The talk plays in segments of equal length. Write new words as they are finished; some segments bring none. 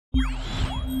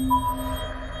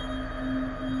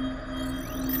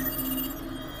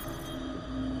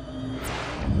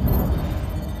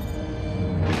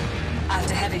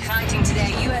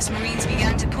U.S. Marines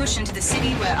began to push into the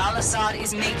city where al-Assad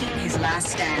is making his last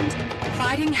stand.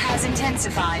 Fighting has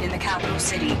intensified in the capital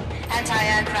city.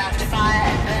 Anti-aircraft fire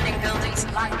and burning buildings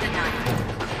light the night.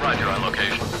 Roger on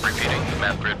location. Repeating,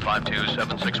 map grid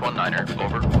 527619er.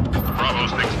 Over. Bravo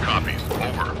 6 copies.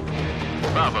 Over.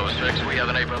 Bravo 6, we have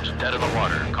an Abrams dead in the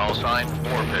water. Call sign,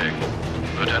 War Pig.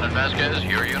 Lieutenant Vasquez,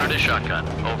 your unit is shotgun.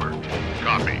 Over.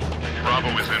 Copy. Bravo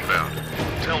is inbound.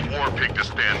 Tell War Pig to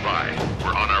stand by.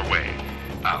 We're on our way.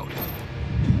 Out.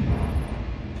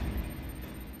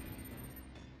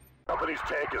 Company's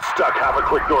tank is stuck half a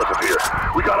click north of here.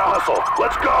 We gotta hustle.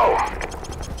 Let's go!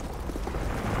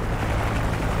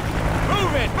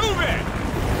 Move it! Move it!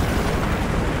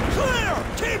 Clear!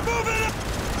 Keep moving!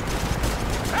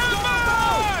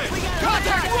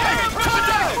 Contact right!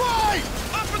 Contact right!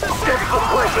 Up in the Get some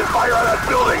place and fire on that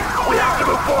building! We have to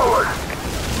move forward!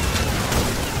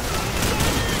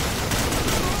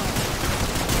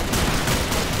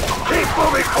 Keep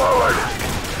moving forward!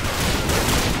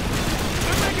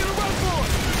 They're making a run for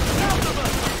it! South of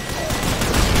us!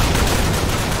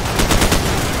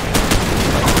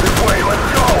 This way, let's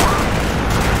go!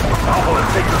 Alpha,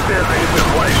 let's take the stairs and hit this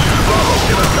place. Bravo,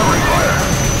 give us covering fire!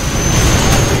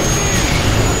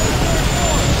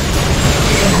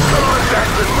 Come on,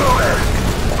 Jackson, move it!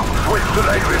 Switch to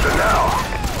night vision now!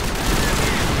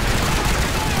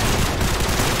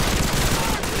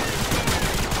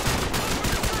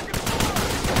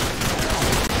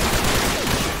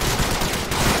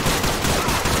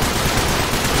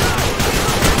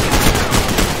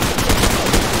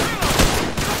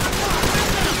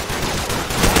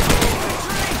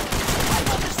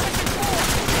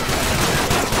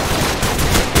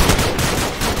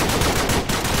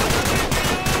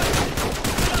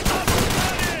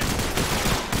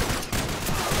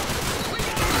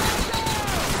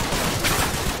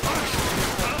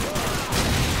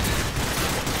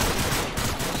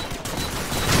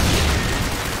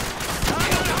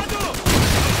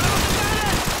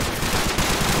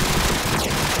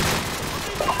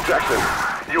 Jackson,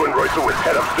 you and Royce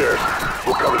head upstairs.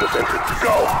 We'll cover this entrance.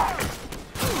 Go!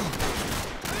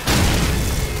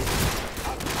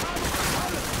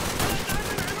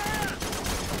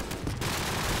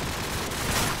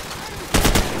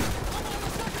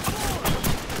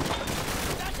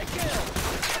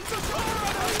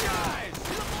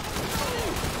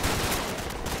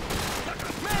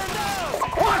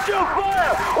 Watch your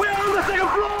fire! We are on the second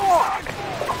floor!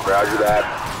 Roger that.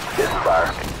 Getting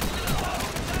fire.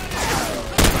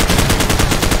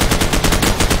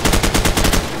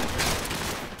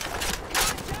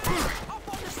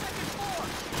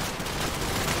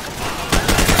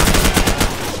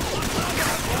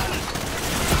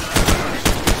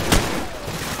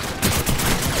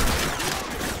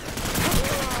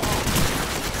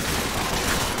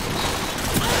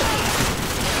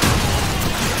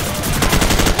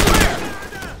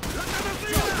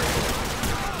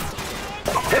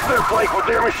 Hit their flank with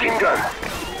their machine gun.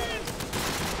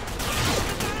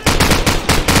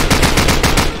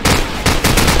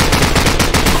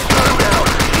 Shut them down.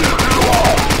 Shoot them through the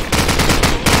wall.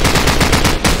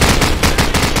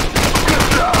 Good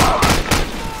job.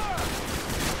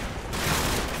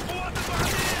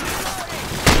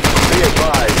 Be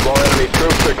advised, more enemy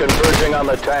troops are converging on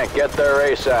the tank. Get there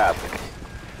ASAP.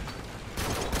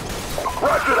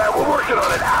 Roger that. We're working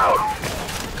on it. Out.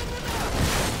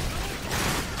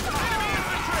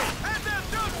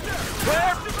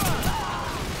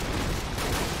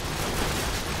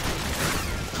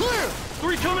 Clear!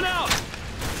 3 coming out!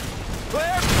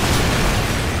 Clear!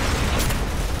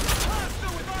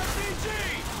 Hostile with RPG!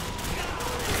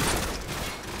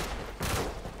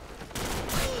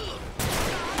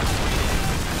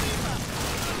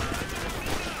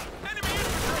 Enemy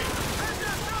infantry! Head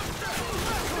down, dumpster!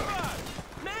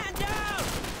 Man down!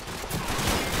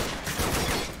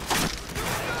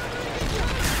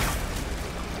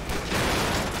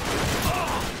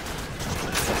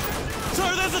 Sir,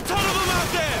 there's a ton of them out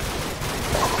there!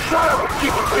 Shut up and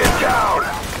keep them pinned down.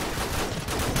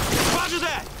 Roger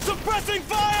that! Suppressing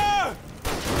fire!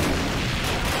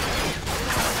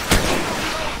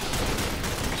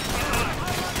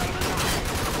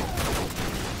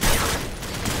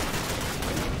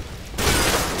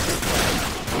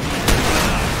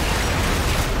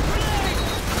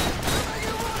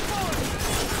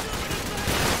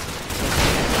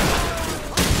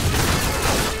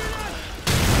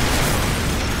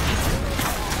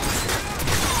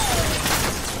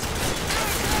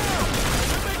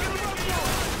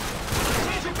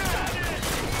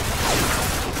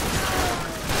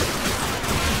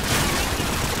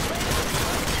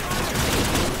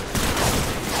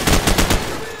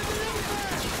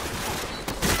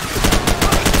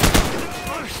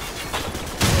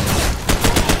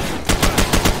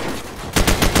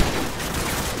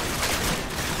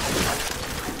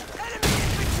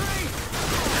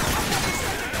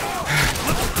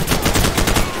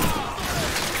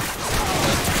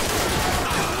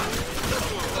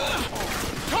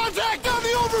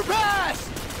 overpass!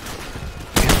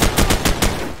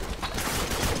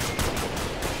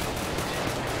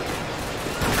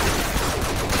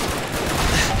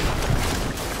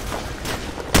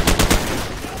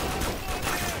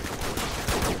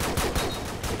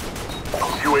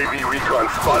 UAV recon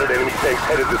spotted enemy tanks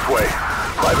headed this way.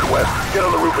 Private West, get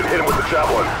on the roof and hit him with the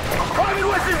javelin. Private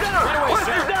West is down! West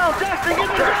is down! Jackson,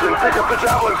 get Jackson, pick up the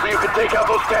javelin so you can take out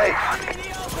those tanks!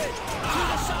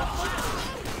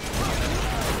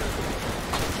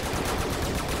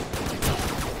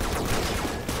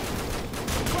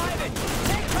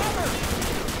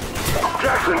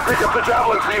 Jackson, pick up the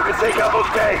javelin so you can take out those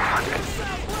tanks!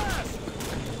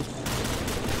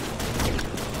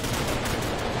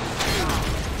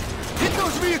 Hit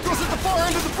those vehicles at the far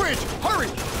end of the bridge! Hurry!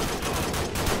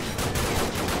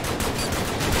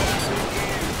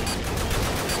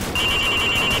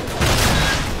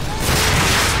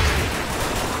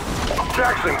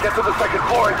 Jackson, get to the second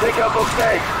floor and take out those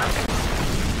tanks!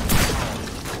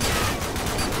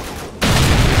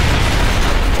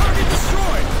 Target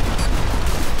destroyed!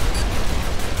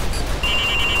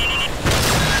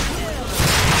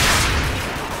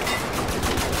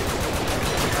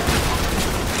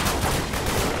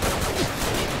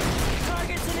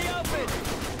 Targets in the open!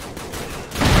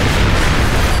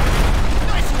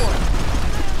 Nice one!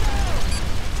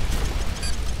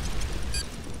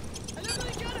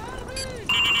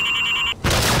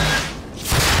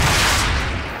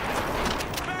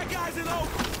 Bad guys in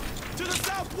open! To the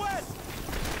southwest!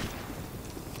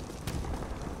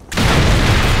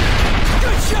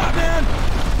 Good shot, man!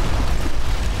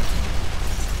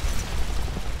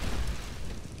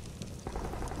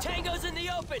 Tango's in the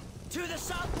open! To the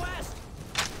southwest!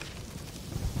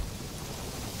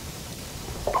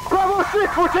 Bravo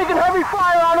 6, we're taking heavy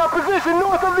fire on our position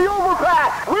north of the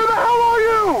overpass! Where the hell are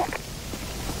you?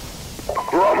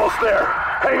 We're almost there.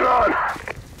 Hang on!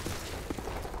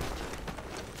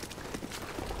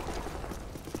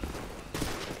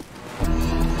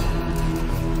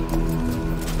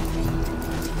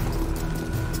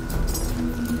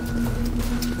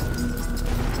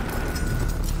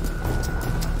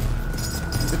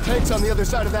 The tank's on the other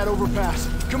side of that overpass.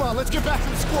 Come on, let's get back to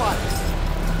the squad.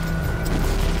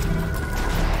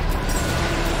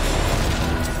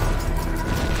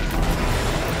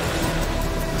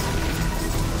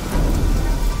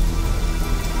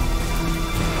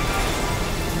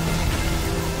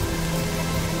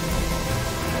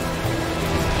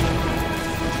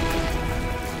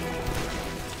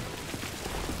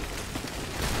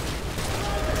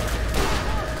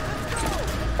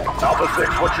 Alpha 6,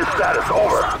 what's your status?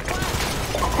 Over.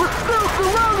 We're still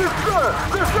surrounded, sir!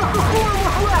 There's just a few of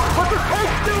us left, but the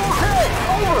tank's still okay!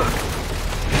 Over!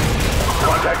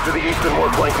 Contact to the east and we're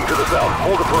flanking to the south.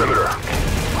 Hold the perimeter.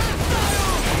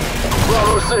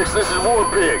 Bravo 6, this is War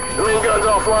Pig. The main gun's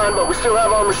offline, but we still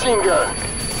have our machine gun.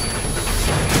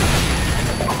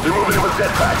 They're moving in with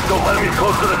jetpacks. Don't let them get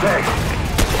close to the tank.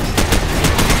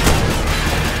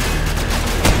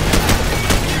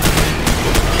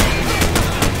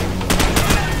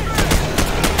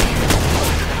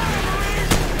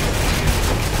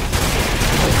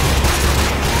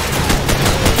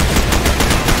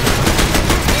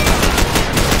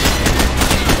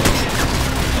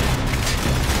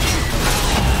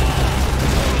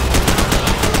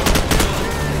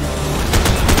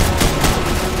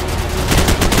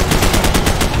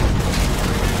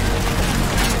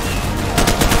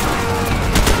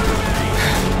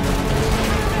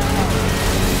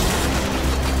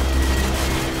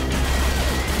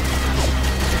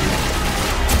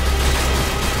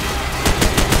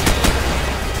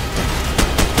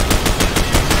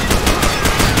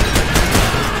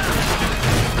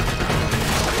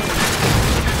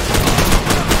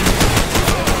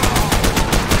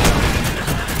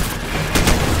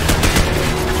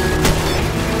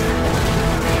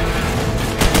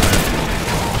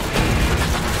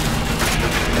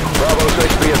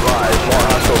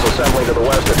 Assembling to the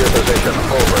west of your position.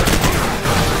 Over.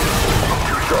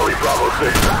 Charlie, Bravo 6.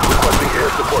 Requesting air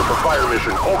support for fire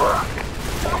mission. Over.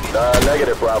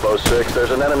 Negative, Bravo 6.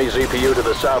 There's an enemy ZPU to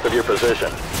the south of your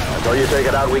position. Until you take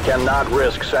it out, we cannot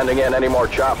risk sending in any more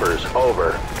choppers.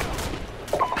 Over.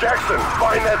 Jackson,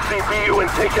 find that ZPU and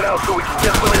take it out so we can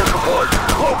get some air support.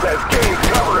 Lopez, Gaines,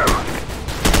 cover him.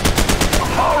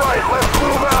 All right, let's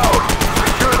move out.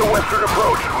 Secure the western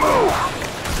approach. Move.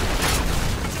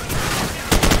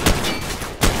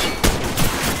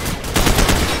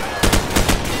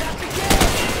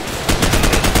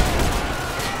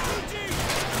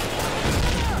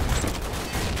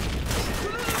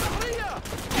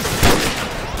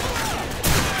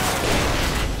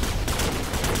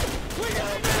 We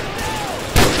got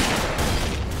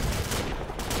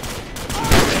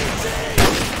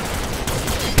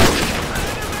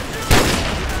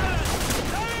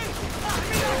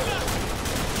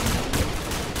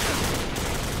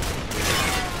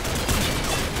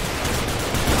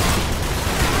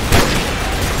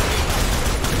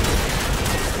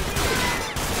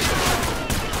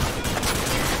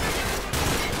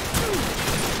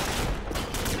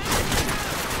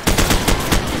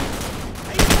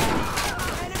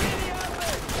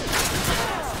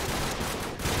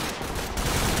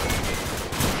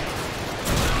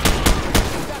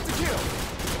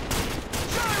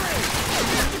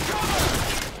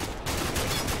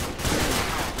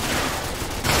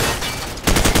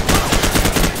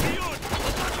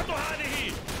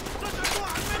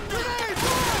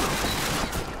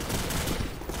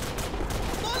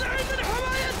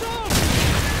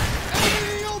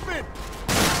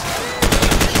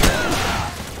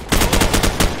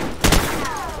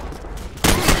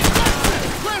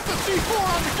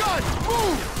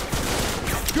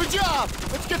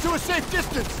get to a safe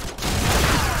distance!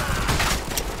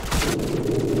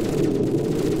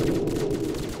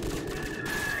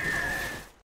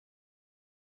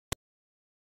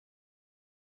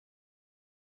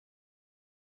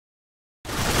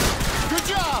 Good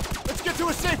job! Let's get to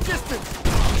a safe distance!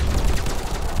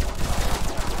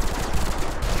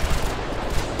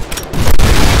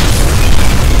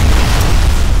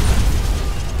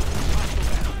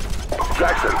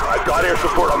 Jackson, I've got air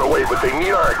support on the way, but they need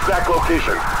our exact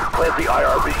location. Plant the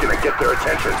IR beacon and get their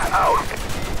attention. Out!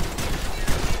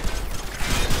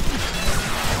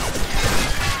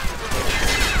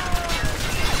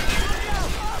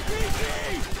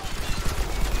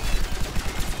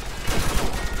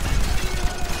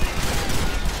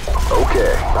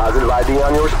 Okay, positive ID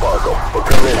on your Sparkle. We're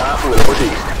coming in hot from the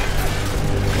northeast.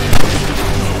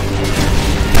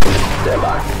 Stand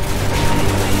by.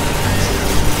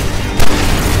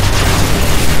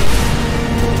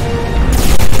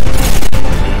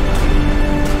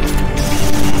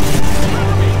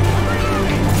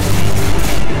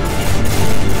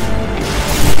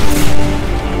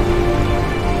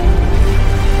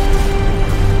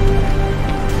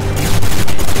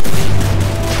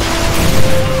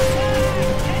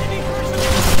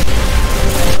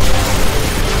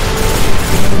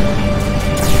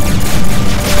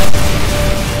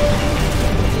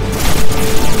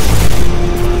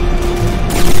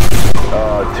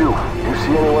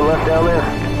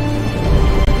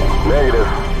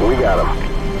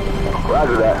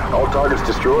 Roger that. All targets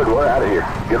destroyed. We're out of here.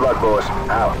 Good luck, boys.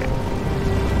 Out.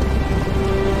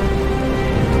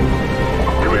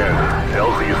 Command,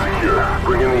 LZ is secure.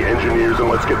 Bring in the engineers and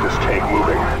let's get this tank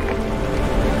moving.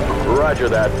 Roger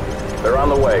that. They're on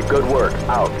the way. Good work.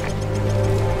 Out.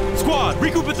 Squad,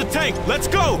 regroup at the tank. Let's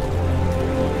go!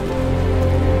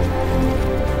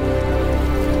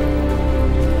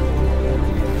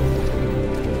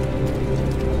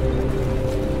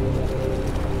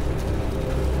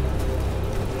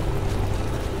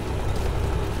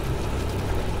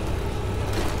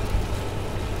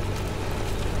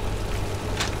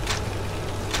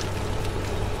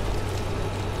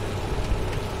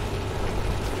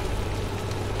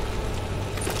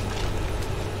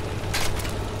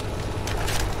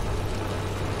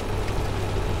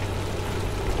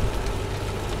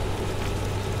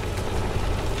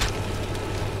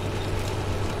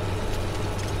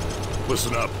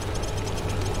 Listen up.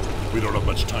 We don't have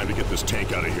much time to get this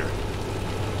tank out of here.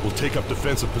 We'll take up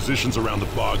defensive positions around the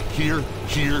fog here,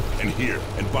 here, and here,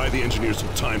 and buy the engineers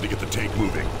some time to get the tank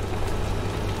moving.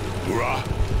 Hoorah!